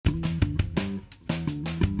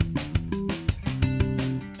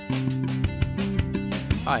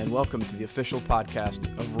Hi, and welcome to the official podcast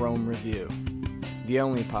of Rome Review, the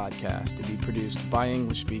only podcast to be produced by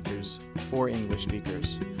English speakers for English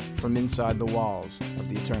speakers from inside the walls of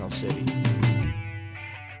the Eternal City.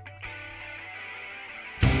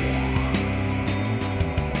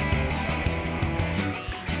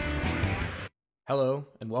 Hello,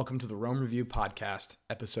 and welcome to the Rome Review podcast,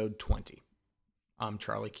 episode 20. I'm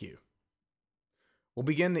Charlie Q. We'll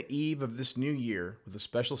begin the eve of this new year with a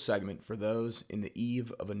special segment for those in the eve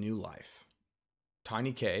of a new life.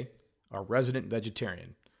 Tiny K, our resident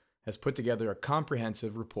vegetarian, has put together a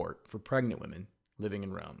comprehensive report for pregnant women living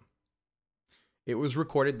in Rome. It was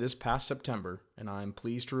recorded this past September, and I am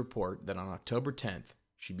pleased to report that on October 10th,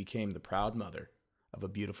 she became the proud mother of a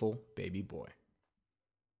beautiful baby boy.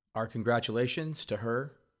 Our congratulations to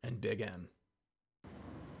her and Big M.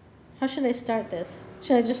 How should I start this?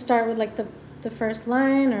 Should I just start with the first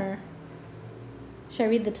line, or should I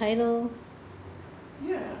read the title?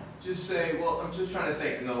 Yeah, just say, well, I'm just trying to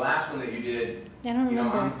think. In the last one that you did, I don't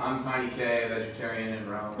remember. I'm Tiny K, a vegetarian in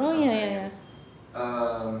Rome. Yeah.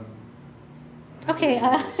 Okay,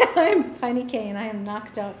 I'm Tiny K and I am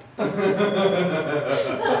knocked up, but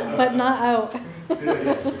not out.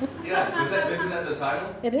 Yeah, isn't that the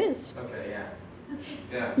title? It is. Okay,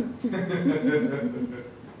 yeah.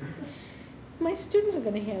 My students are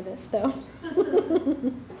going to hear this, though.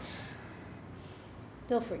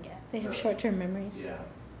 They'll forget. They have short-term memories. Yeah.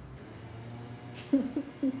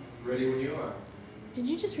 Ready when you are. Did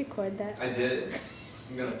you just record that? I did.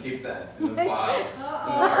 I'm going to keep that in the files, in the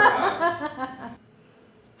archives.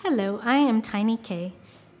 Hello, I am Tiny K,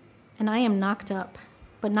 and I am knocked up,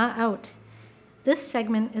 but not out. This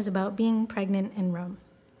segment is about being pregnant in Rome.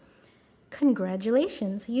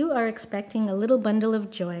 Congratulations, you are expecting a little bundle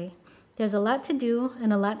of joy. There's a lot to do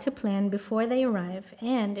and a lot to plan before they arrive,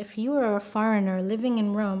 and if you are a foreigner living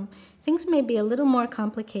in Rome, things may be a little more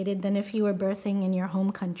complicated than if you were birthing in your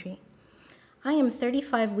home country. I am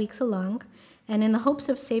 35 weeks along, and in the hopes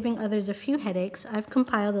of saving others a few headaches, I've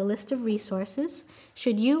compiled a list of resources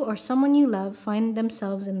should you or someone you love find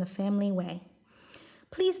themselves in the family way.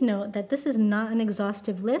 Please note that this is not an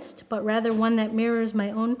exhaustive list, but rather one that mirrors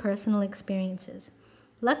my own personal experiences.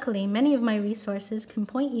 Luckily, many of my resources can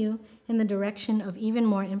point you in the direction of even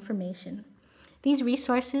more information. These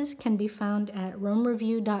resources can be found at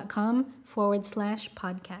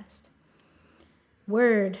romereview.com/podcast.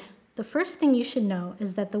 Word. The first thing you should know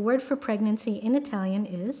is that the word for pregnancy in Italian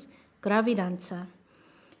is gravidanza.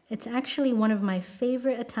 It's actually one of my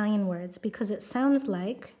favorite Italian words because it sounds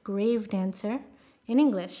like grave dancer in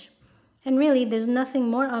English. And really, there's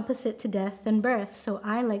nothing more opposite to death than birth, so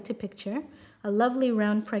I like to picture a lovely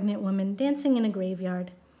round pregnant woman dancing in a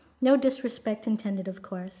graveyard. No disrespect intended, of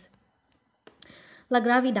course. La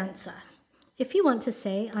gravidanza. If you want to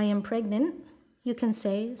say, I am pregnant, you can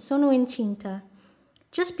say, sono incinta.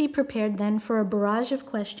 Just be prepared then for a barrage of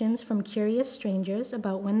questions from curious strangers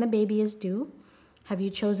about when the baby is due. Have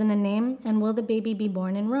you chosen a name, and will the baby be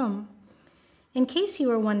born in Rome? In case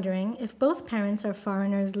you are wondering, if both parents are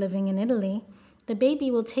foreigners living in Italy, the baby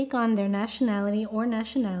will take on their nationality or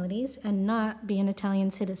nationalities and not be an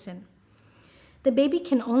Italian citizen. The baby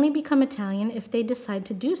can only become Italian if they decide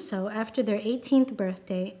to do so after their 18th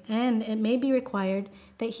birthday, and it may be required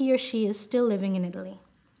that he or she is still living in Italy.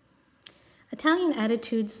 Italian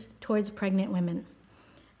attitudes towards pregnant women.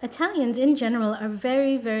 Italians in general are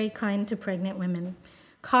very, very kind to pregnant women.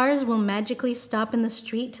 Cars will magically stop in the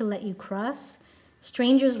street to let you cross.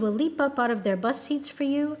 Strangers will leap up out of their bus seats for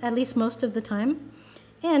you, at least most of the time.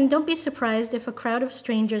 And don't be surprised if a crowd of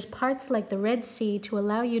strangers parts like the Red Sea to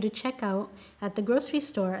allow you to check out at the grocery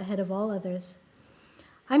store ahead of all others.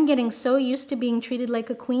 I'm getting so used to being treated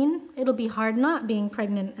like a queen, it'll be hard not being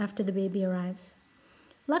pregnant after the baby arrives.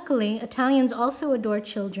 Luckily, Italians also adore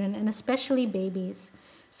children, and especially babies.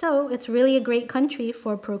 So it's really a great country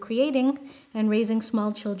for procreating and raising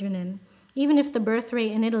small children in, even if the birth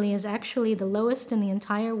rate in Italy is actually the lowest in the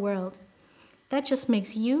entire world. That just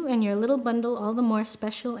makes you and your little bundle all the more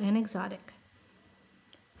special and exotic.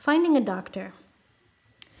 Finding a doctor.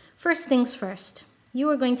 First things first, you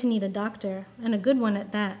are going to need a doctor, and a good one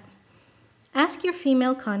at that. Ask your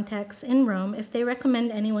female contacts in Rome if they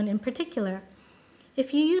recommend anyone in particular.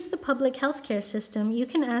 If you use the public healthcare system, you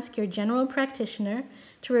can ask your general practitioner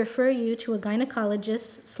to refer you to a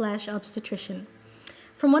gynecologist/obstetrician.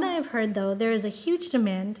 From what I have heard, though, there is a huge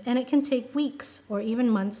demand, and it can take weeks or even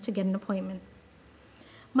months to get an appointment.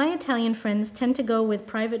 My Italian friends tend to go with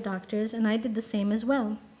private doctors, and I did the same as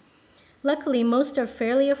well. Luckily, most are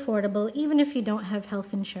fairly affordable, even if you don't have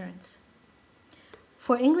health insurance.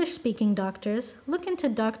 For English-speaking doctors, look into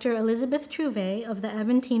Dr. Elizabeth Trouvé of the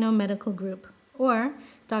Aventino Medical Group, or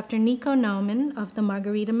Dr. Nico Naumann of the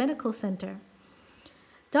Margarita Medical Center.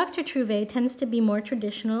 Dr. Trouvé tends to be more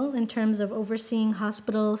traditional in terms of overseeing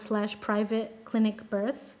hospital/private clinic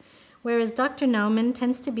births, whereas Dr. Naumann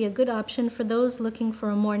tends to be a good option for those looking for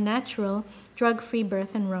a more natural, drug-free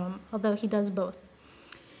birth in Rome, although he does both.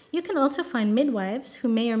 You can also find midwives who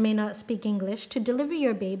may or may not speak English to deliver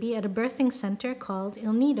your baby at a birthing center called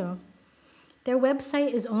Il Nido. Their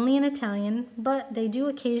website is only in Italian, but they do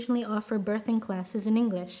occasionally offer birthing classes in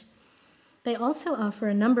English. They also offer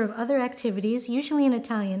a number of other activities, usually in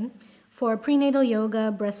Italian, for prenatal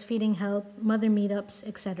yoga, breastfeeding help, mother meetups,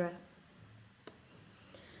 etc.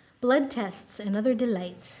 Blood tests and other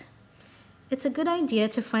delights. It's a good idea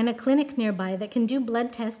to find a clinic nearby that can do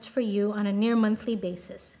blood tests for you on a near monthly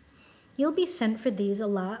basis. You'll be sent for these a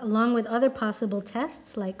lot, along with other possible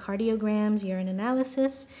tests like cardiograms, urine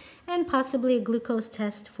analysis, and possibly a glucose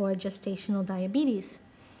test for gestational diabetes.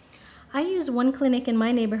 I use one clinic in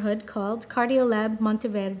my neighborhood called Cardiolab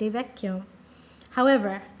Monteverde Vecchio.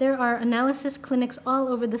 However, there are analysis clinics all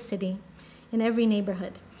over the city, in every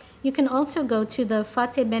neighborhood. You can also go to the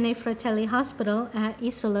Fate Bene Fratelli Hospital at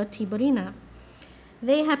Isola Tiburina.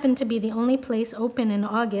 They happen to be the only place open in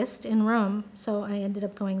August in Rome, so I ended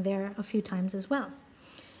up going there a few times as well.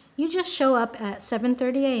 You just show up at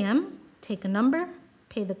 7:30 a.m., take a number,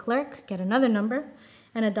 pay the clerk, get another number,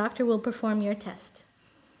 and a doctor will perform your test.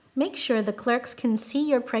 Make sure the clerks can see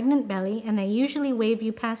your pregnant belly, and they usually wave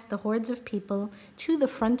you past the hordes of people to the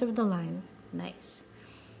front of the line. Nice.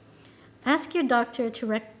 Ask your doctor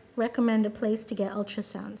to recommend a place to get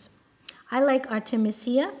ultrasounds. I like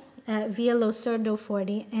Artemisia at Via Lo Sordo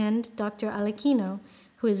 40 and Dr. Alechino,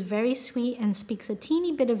 who is very sweet and speaks a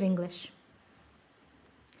teeny bit of English.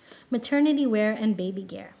 Maternity wear and baby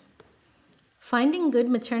gear. Finding good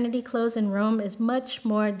maternity clothes in Rome is much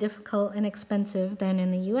more difficult and expensive than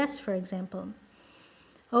in the US, for example.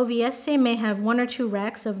 OVS may have one or two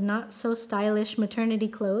racks of not-so-stylish maternity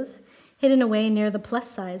clothes hidden away near the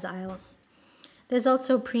plus-size aisle. There's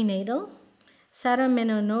also Prenatal, Sara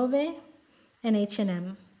Menonove, and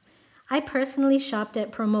H&M. I personally shopped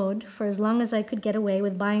at Promode for as long as I could get away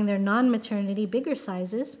with buying their non-maternity bigger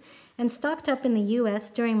sizes and stocked up in the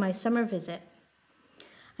US during my summer visit.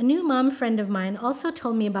 A new mom friend of mine also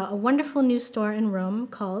told me about a wonderful new store in Rome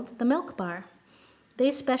called The Milk Bar.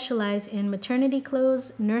 They specialize in maternity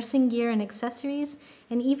clothes, nursing gear and accessories,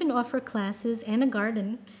 and even offer classes and a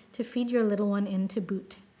garden to feed your little one in to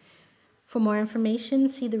boot. For more information,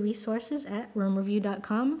 see the resources at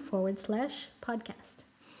romereview.com/podcast.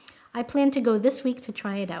 I plan to go this week to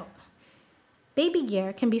try it out. Baby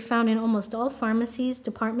gear can be found in almost all pharmacies,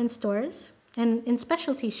 department stores, and in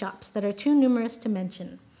specialty shops that are too numerous to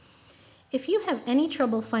mention. If you have any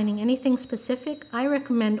trouble finding anything specific, I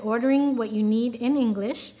recommend ordering what you need in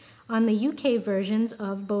English on the UK versions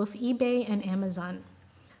of both eBay and Amazon.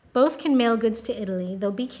 Both can mail goods to Italy,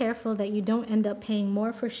 though be careful that you don't end up paying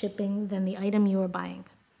more for shipping than the item you are buying.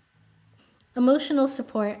 Emotional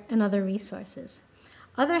support and other resources.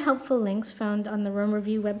 Other helpful links found on the Rome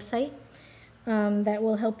Review website that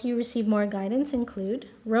will help you receive more guidance include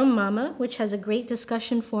Rome Mama, which has a great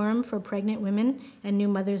discussion forum for pregnant women and new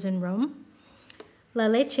mothers in Rome, La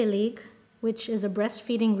Leche League, which is a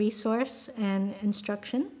breastfeeding resource and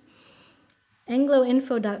instruction,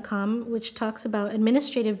 angloinfo.com, which talks about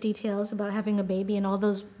administrative details about having a baby and all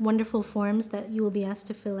those wonderful forms that you will be asked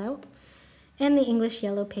to fill out, and the English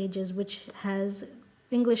Yellow Pages, which has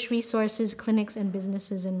English resources, clinics, and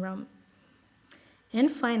businesses in Rome.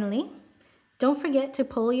 And finally, don't forget to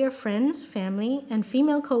poll your friends, family, and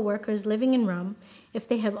female co-workers living in Rome if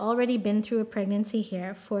they have already been through a pregnancy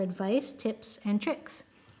here for advice, tips, and tricks.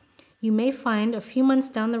 You may find a few months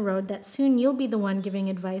down the road that soon you'll be the one giving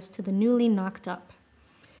advice to the newly knocked up.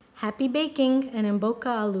 Happy baking and in bocca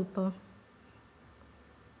al lupo.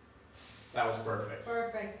 That was perfect.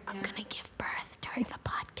 Perfect. I'm gonna give birth during the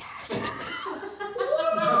podcast.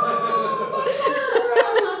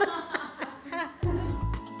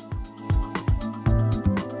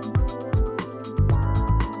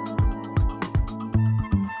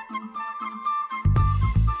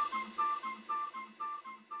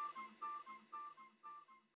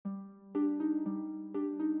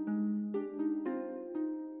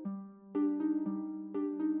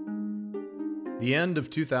 The end of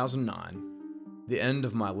 2009, the end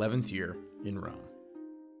of my 11th year in Rome.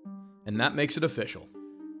 And that makes it official.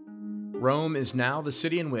 Rome is now the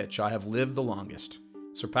city in which I have lived the longest,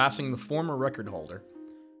 surpassing the former record holder,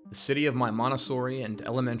 the city of my Montessori and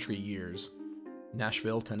elementary years,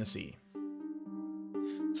 Nashville, Tennessee.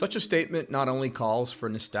 Such a statement not only calls for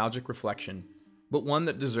nostalgic reflection, but one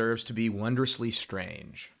that deserves to be wondrously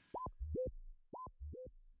strange.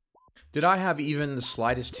 Did I have even the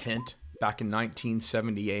slightest hint back in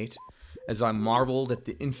 1978 as I marveled at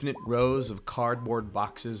the infinite rows of cardboard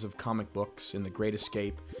boxes of comic books in The Great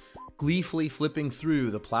Escape, gleefully flipping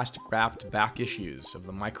through the plastic-wrapped back issues of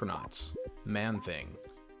the Micronauts, Man-Thing,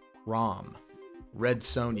 Rom, Red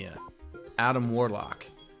Sonja, Adam Warlock,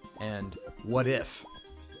 and What If?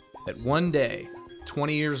 That one day,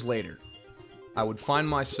 20 years later, I would find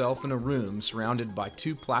myself in a room surrounded by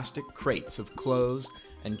 2 plastic crates of clothes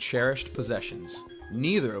and cherished possessions,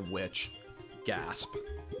 neither of which, gasp,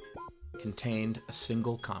 contained a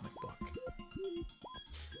single comic book.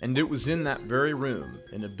 And it was in that very room,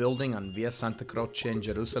 in a building on Via Santa Croce in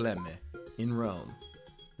Gerusalemme, in Rome,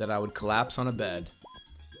 that I would collapse on a bed,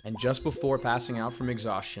 and just before passing out from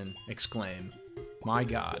exhaustion, exclaim, "My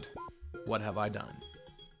God, what have I done?"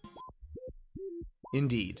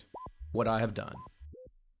 Indeed, what I have done.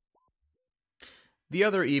 The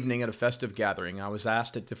other evening at a festive gathering, I was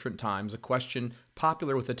asked at different times a question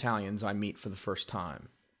popular with Italians I meet for the first time.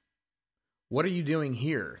 "What are you doing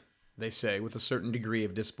here?" they say with a certain degree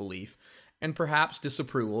of disbelief, and perhaps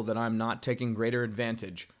disapproval that I am not taking greater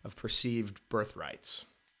advantage of perceived birthrights.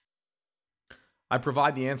 I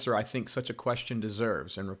provide the answer I think such a question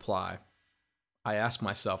deserves and reply, "I ask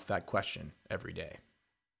myself that question every day."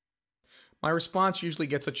 My response usually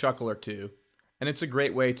gets a chuckle or two, and it's a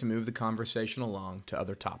great way to move the conversation along to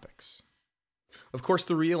other topics. Of course,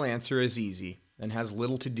 the real answer is easy and has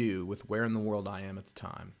little to do with where in the world I am at the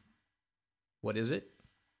time. What is it?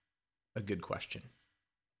 A good question.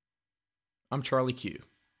 I'm Charlie Q.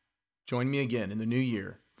 Join me again in the new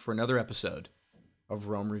year for another episode of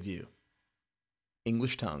Rome Review.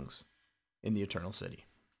 English tongues in the Eternal City.